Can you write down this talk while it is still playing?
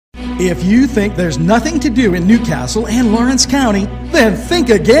If you think there's nothing to do in Newcastle and Lawrence County, then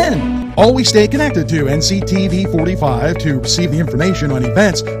think again. Always stay connected to NCTV45 to receive the information on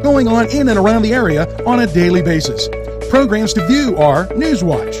events going on in and around the area on a daily basis. Programs to view are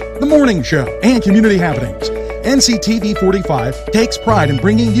NewsWatch, The Morning Show, and Community Happenings. NCTV45 takes pride in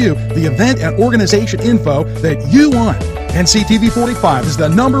bringing you the event and organization info that you want. NCTV45 is the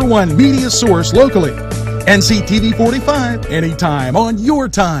 #1 media source locally. NCTV45, anytime on your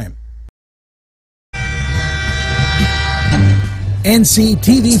time.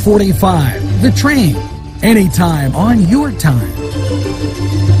 NCTV45, The Train, anytime on your time.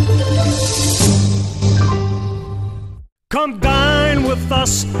 Come dine with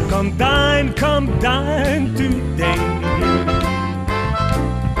us, come dine today.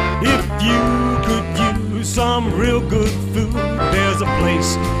 If you could use some real good food, there's a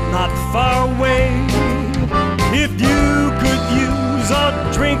place not far away. If you could use a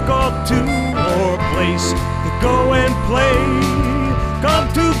drink or two, or a place to go and play, come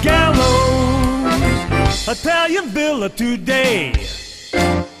to Gallows Italian Villa today.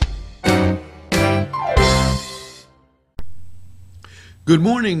 Good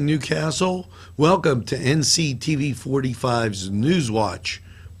morning, Newcastle. Welcome to NCTV45's NewsWatch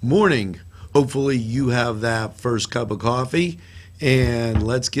morning. Hopefully you have that first cup of coffee, and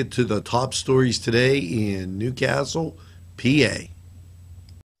let's get to the top stories today in Newcastle, PA.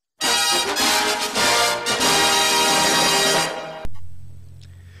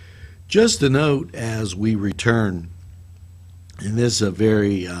 Just a note as we return, and this is a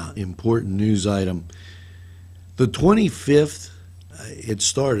very important news item. The 25th, it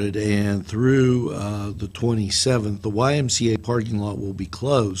started, and through the 27th, the YMCA parking lot will be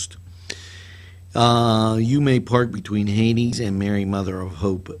closed. You may park between Haney's and Mary Mother of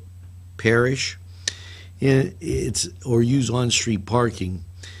Hope Parish, or use on-street parking.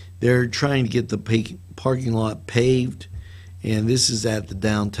 They're trying to get the parking lot paved, and this is at the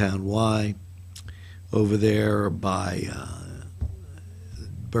downtown Y over there by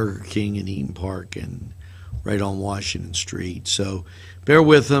Burger King and Eaton Park and right on Washington Street. So bear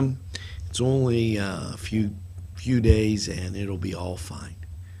with them. It's only a few days and it'll be all fine.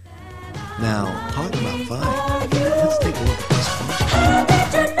 Now, talking about fine, let's take a look at this function.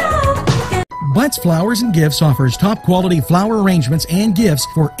 Butts Flowers and Gifts offers top quality flower arrangements and gifts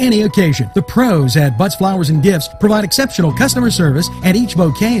for any occasion. The pros at Butts Flowers and Gifts provide exceptional customer service, and each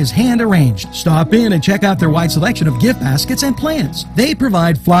bouquet is hand arranged. Stop in and check out their wide selection of gift baskets and plants. They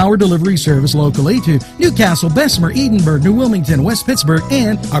provide flower delivery service locally to Newcastle, Bessemer, Edinburgh, New Wilmington, West Pittsburgh,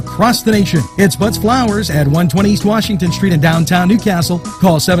 and across the nation. It's Butts Flowers at 120 East Washington Street in downtown Newcastle.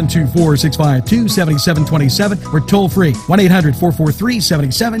 Call 724-652-7727 or toll free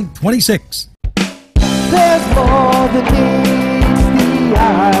 1-800-443-7726. There's more than meets the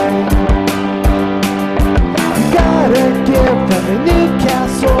eye. You gotta give them in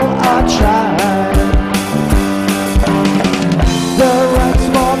Newcastle a try. The right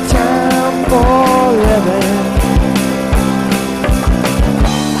small town for living.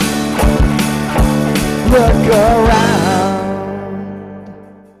 Look around.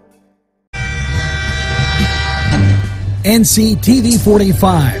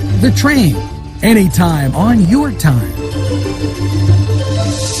 NCTV45, The Train, anytime on your time.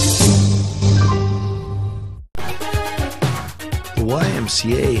 The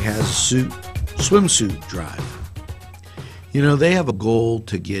YMCA has a swimsuit drive. You know, they have a goal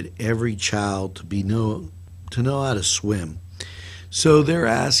to get every child to know how to swim. So they're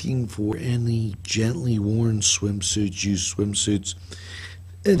asking for any gently worn swimsuits, used swimsuits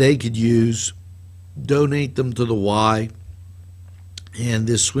they could use, donate them to the Y, and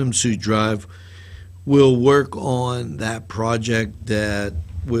this swimsuit drive will work on that project that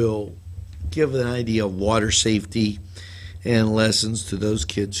will give an idea of water safety and lessons to those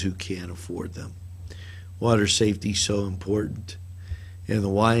kids who can't afford them. Water safety is so important, and the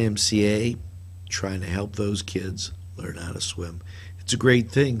YMCA trying to help those kids learn how to swim. It's a great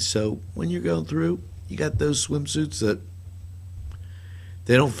thing. So when you're going through, you got those swimsuits that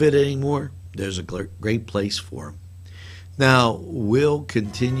they don't fit anymore, there's a great place for them. Now, we'll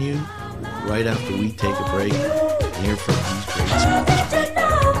continue right after we take a break and hear from these great sponsors.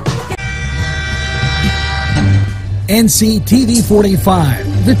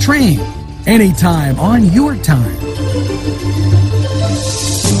 NCTV45, The Train, anytime on your time.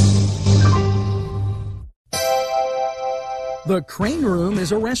 The Crane Room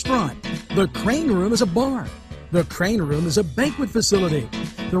is a restaurant. The Crane Room is a bar. The Crane Room is a banquet facility.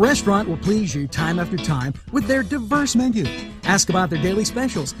 The restaurant will please you time after time with their diverse menu. Ask about their daily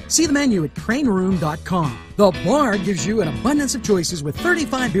specials. See the menu at craneroom.com. The bar gives you an abundance of choices with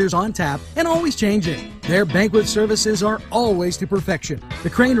 35 beers on tap and always changing. Their banquet services are always to perfection. The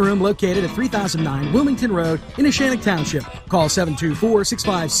Crane Room, located at 3009 Wilmington Road in Neshannock Township. Call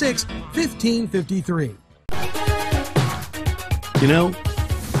 724-656-1553. You know,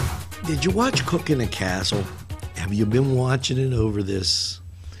 did you watch Cooking the Castle? Have you been watching it over these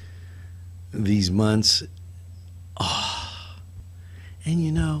months? Oh, and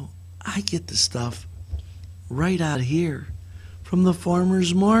you know, I get the stuff right out here from the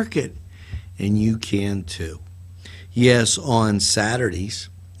farmer's market, and you can too. Yes, on Saturdays,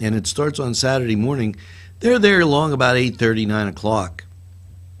 and it starts on Saturday morning. They're there long about 8:30, 9 o'clock,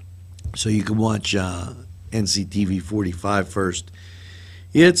 so you can watch NCTV45 first.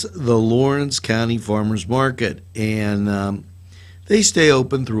 It's the Lawrence County Farmers Market, and they stay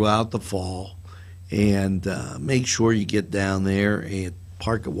open throughout the fall. And make sure you get down there and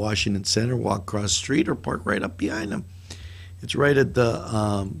park at Washington Center, walk across the street, or park right up behind them. It's right at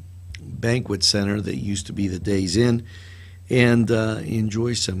the banquet center that used to be the Days Inn, and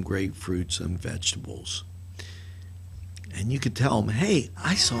enjoy some great fruits and vegetables. And you could tell them, hey,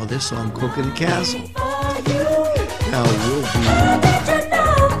 I saw this on Cooking the Castle. Now we'll be...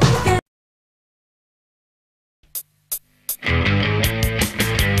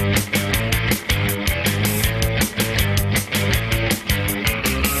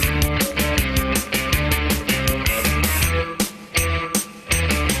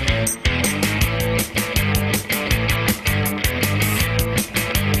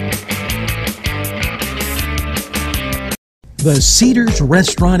 The Cedars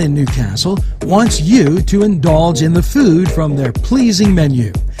Restaurant in Newcastle wants you to indulge in the food from their pleasing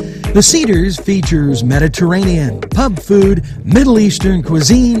menu. The Cedars features Mediterranean, pub food, Middle Eastern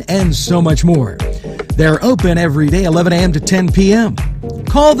cuisine, and so much more. They're open every day, 11 a.m. to 10 p.m.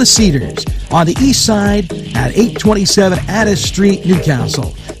 Call the Cedars on the east side at 827 Addis Street,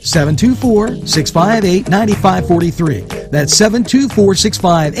 Newcastle. 724-658-9543. That's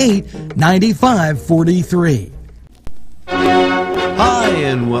 724-658-9543. Hi,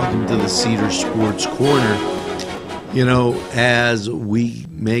 and welcome to the Cedar Sports Corner. You know, as we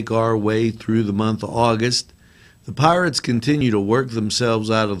make our way through the month of August, the Pirates continue to work themselves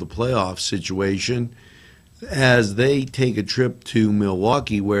out of the playoff situation as they take a trip to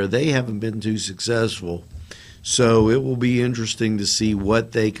Milwaukee, where they haven't been too successful. So it will be interesting to see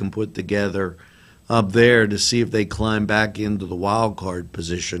what they can put together up there to see if they climb back into the wild card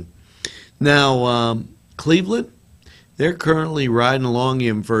position. Now, Cleveland, they're currently riding along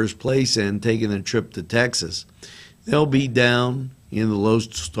in first place and taking a trip to Texas. They'll be down in the Lone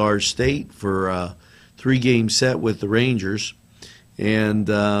Star State for a 3-game set with the Rangers, and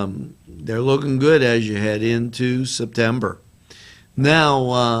they're looking good as you head into September.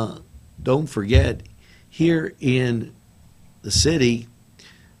 Now, don't forget, here in the city,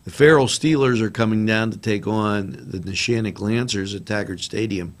 the Farrell Steelers are coming down to take on the Neshannock Lancers at Taggart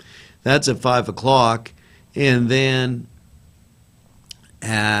Stadium. That's at 5 o'clock. And then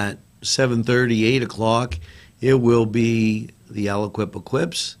at 7:30, 8 o'clock, it will be the Aliquippa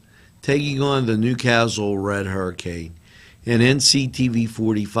Quips taking on the Newcastle Red Hurricane. And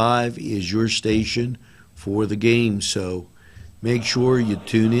NCTV45 is your station for the game. So make sure you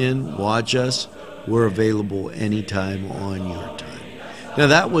tune in, watch us. We're available anytime on your time. Now,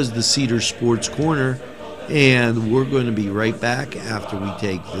 that was the Cedar Sports Corner, and we're going to be right back after we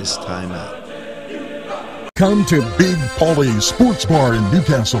take this time out. Come to Big Polly's Sports Bar in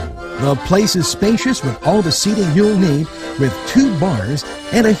Newcastle. The place is spacious with all the seating you'll need, with 2 bars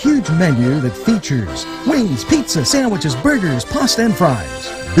and a huge menu that features wings, pizza, sandwiches, burgers, pasta, and fries.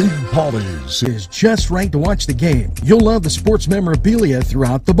 Big Polly's is just right to watch the game. You'll love the sports memorabilia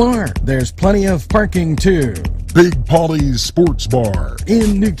throughout the bar. There's plenty of parking too. Big Polly's Sports Bar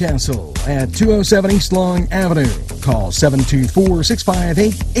in Newcastle at 207 East Long Avenue. Call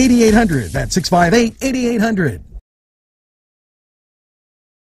 724-658-8800. That's 658-8800.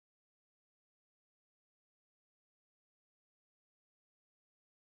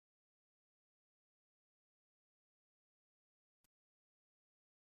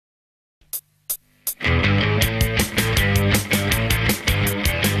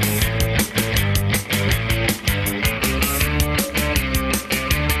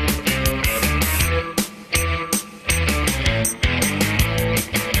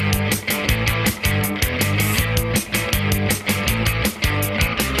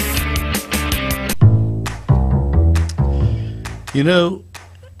 You know,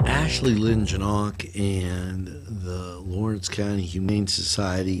 Ashley Lynn Janock and the Lawrence County Humane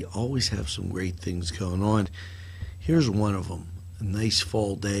Society always have some great things going on. Here's one of them. A nice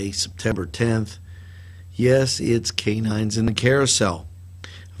fall day, September 10th. Yes, it's Canines in the Carousel.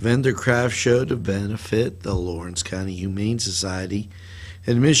 Vendor craft show to benefit the Lawrence County Humane Society.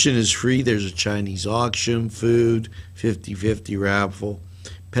 Admission is free. There's a Chinese auction, food, 50-50 raffle.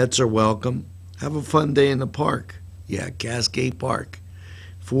 Pets are welcome. Have a fun day in the park. Yeah, Cascade Park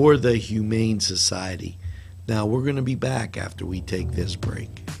for the Humane Society. Now, we're going to be back after we take this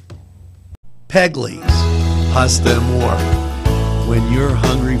break. Pegley's, pasta and more. When you're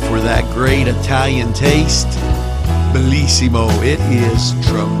hungry for that great Italian taste, bellissimo, it is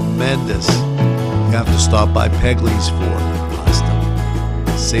tremendous. You have to stop by Pegley's for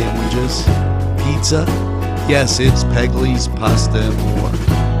pasta, sandwiches, pizza. Yes, it's Pegley's Pasta and More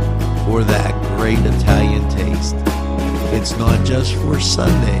for that great Italian taste. It's not just for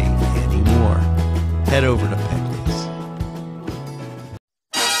Sunday anymore. Head over to Pegley's.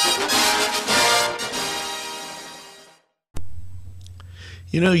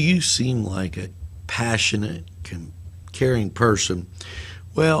 You know, you seem like a passionate, caring person.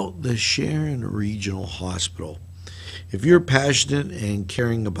 Well, the Sharon Regional Hospital. If you're passionate and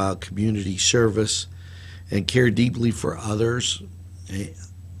caring about community service and care deeply for others,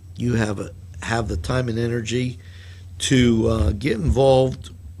 you have the time and energy to get involved,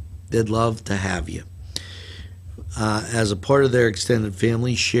 they'd love to have you. As a part of their extended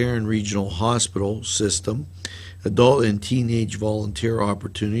family, Sharon Regional Hospital System, adult and teenage volunteer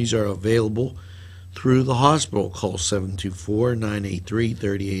opportunities are available through the hospital. Call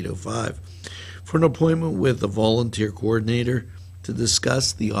 724-983-3805 for an appointment with a volunteer coordinator to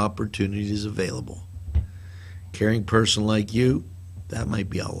discuss the opportunities available. Caring person like you, that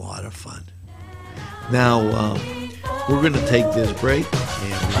might be a lot of fun. Now, we're going to take this break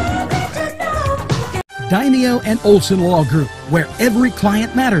and we'll be right back. Daimio and Olson Law Group, where every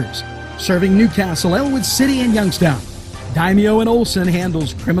client matters. Serving Newcastle, Elwood City, and Youngstown. Daimio and Olson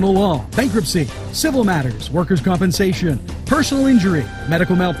handles criminal law, bankruptcy, civil matters, workers' compensation, personal injury,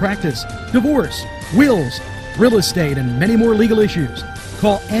 medical malpractice, divorce, wills, real estate, and many more legal issues.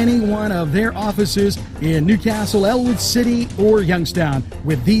 Call any one of their offices in Newcastle, Elwood City, or Youngstown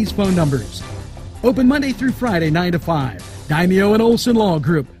with these phone numbers. Open Monday through Friday, 9 to 5. Daimio and Olson Law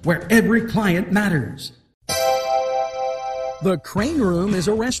Group, where every client matters. The Crane Room is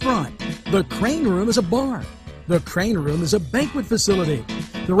a restaurant. The Crane Room is a bar. The Crane Room is a banquet facility.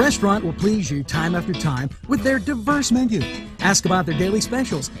 The restaurant will please you time after time with their diverse menu. Ask about their daily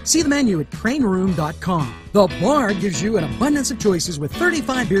specials. See the menu at craneroom.com. The bar gives you an abundance of choices with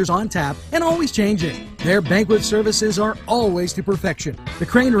 35 beers on tap and always changing. Their banquet services are always to perfection. The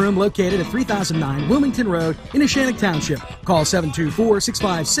Crane Room, located at 3009 Wilmington Road in Neshannock Township. Call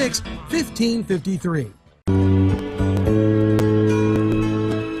 724-656-1553.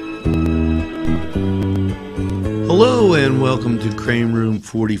 Hello and welcome to Crane Room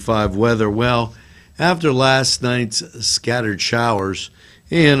 45 weather. Well, after last night's scattered showers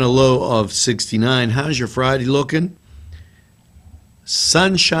and a low of 69, how's your Friday looking?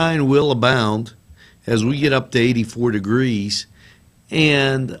 Sunshine will abound as we get up to 84 degrees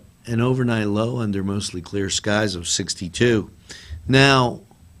and an overnight low under mostly clear skies of 62. Now,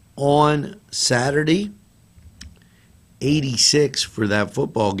 on Saturday, 86 for that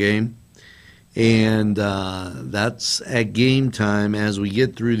football game. And that's at game time. As we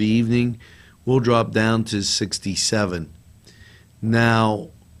get through the evening, we'll drop down to 67.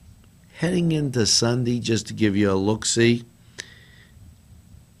 Now, heading into Sunday, just to give you a look-see,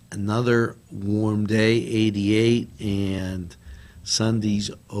 another warm day, 88, and Sunday's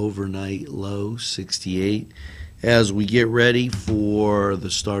overnight low, 68, as we get ready for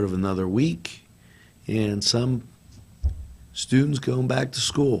the start of another week and some students going back to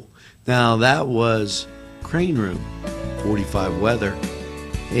school. Now, that was Crane Room 45 weather,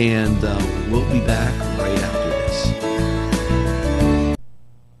 and we'll be back right after this.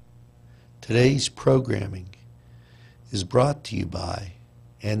 Today's programming is brought to you by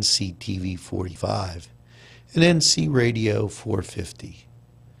NCTV45 and NC Radio 450,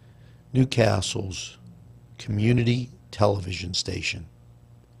 Newcastle's community television station.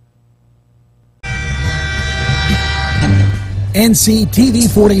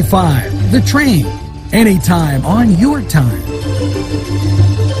 NCTV45, The Train, anytime on your time.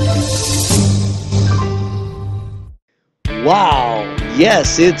 Wow,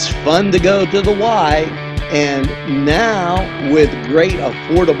 yes, it's fun to go to the Y, and now with great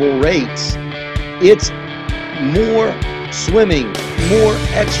affordable rates, it's more swimming, more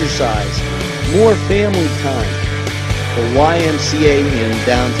exercise, more family time. The YMCA in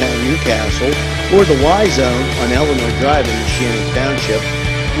downtown Newcastle, or the Y Zone on Eleanor Drive in Neshannock Township,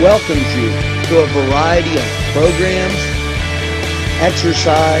 welcomes you to a variety of programs,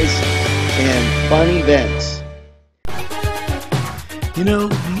 exercise, and fun events. You know,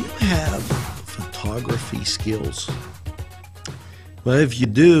 do you have photography skills? Well, if you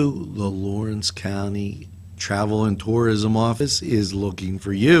do, the Lawrence County Travel and Tourism Office is looking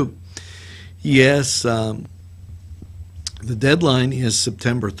for you. Yes, the deadline is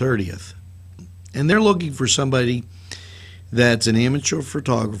September 30th, and they're looking for somebody that's an amateur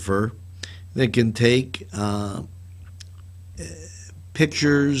photographer that can take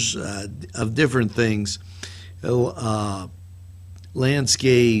pictures of different things,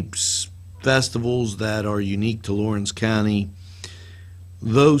 landscapes, festivals that are unique to Lawrence County,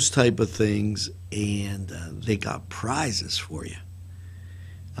 those type of things, and they got prizes for you.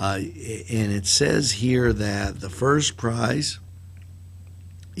 And it says here that the first prize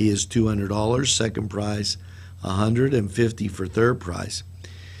is $200, second prize $150 for third prize.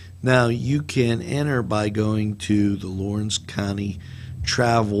 Now you can enter by going to the Lawrence County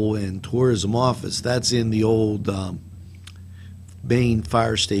Travel and Tourism Office. That's in the old main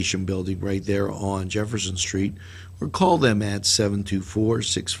fire station building right there on Jefferson Street, or call them at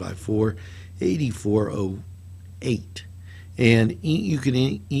 724-654-8408. And you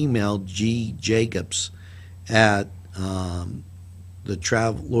can email G. Jacobs at the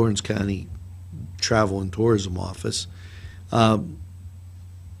Lawrence County Travel and Tourism Office.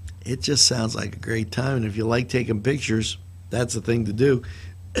 It just sounds like a great time, and if you like taking pictures, that's the thing to do.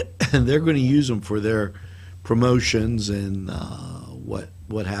 And they're going to use them for their promotions and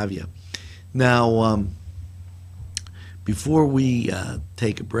what have you. Now, before we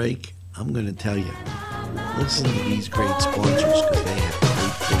take a break, I'm going to tell you, listen to these great sponsors because they have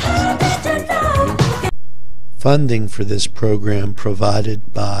great things in store for you. Funding for this program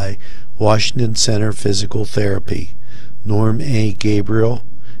provided by Washington Center Physical Therapy, Norm A. Gabriel,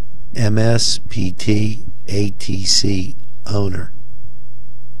 MSPT, ATC owner.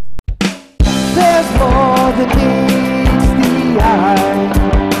 There's more than meets the eye.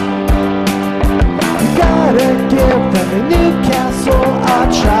 You gotta give them a Newcastle a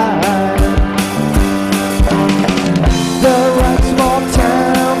try. The right small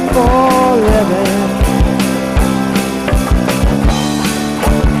town for living.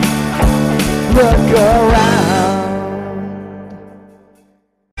 Look around.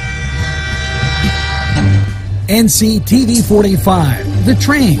 NCTV45, The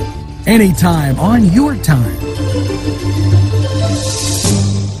Train, anytime on your time.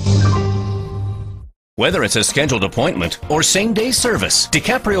 Whether it's a scheduled appointment or same-day service,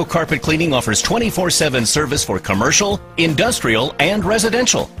 DiCaprio Carpet Cleaning offers 24/7 service for commercial, industrial, and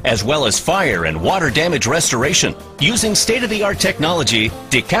residential, as well as fire and water damage restoration. Using state-of-the-art technology,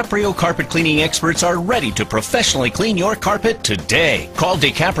 DiCaprio Carpet Cleaning experts are ready to professionally clean your carpet today. Call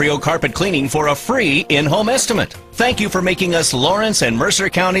DiCaprio Carpet Cleaning for a free in-home estimate. Thank you for making us Lawrence and Mercer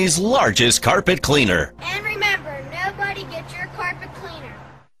County's largest carpet cleaner. And remember, nobody gets your carpet cleaner.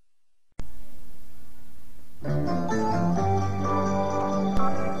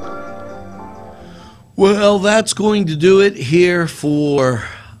 Well, that's going to do it here for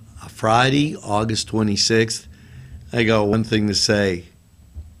Friday, August 26th. I got one thing to say.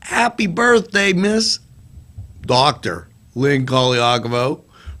 Happy birthday, Miss Dr. Lynn Kaliakovo,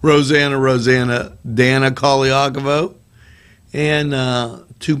 Rosanna Dana Kaliakovo, and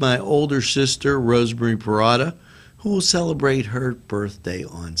to my older sister, Rosemary Perrota, who will celebrate her birthday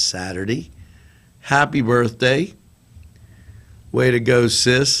on Saturday. Happy birthday. Way to go,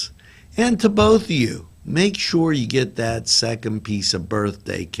 sis. And to both of you, make sure you get that second piece of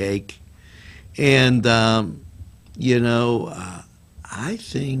birthday cake. And, I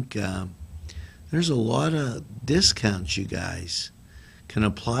think there's a lot of discounts you guys can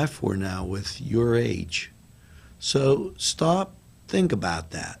apply for now with your age. So stop, think about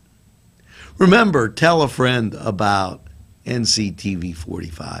that. Remember, tell a friend about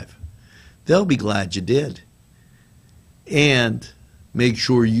NCTV45. They'll be glad you did. And make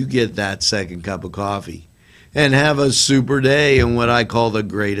sure you get that second cup of coffee. And have a super day in what I call the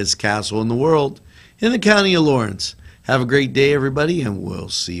greatest castle in the world, in the county of Lawrence. Have a great day, everybody, and we'll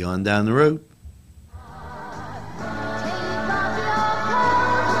see you on down the road.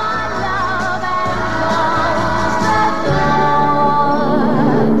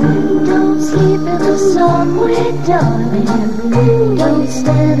 Don't sleep in the sun, darling. Don't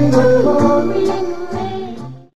stand in the cold.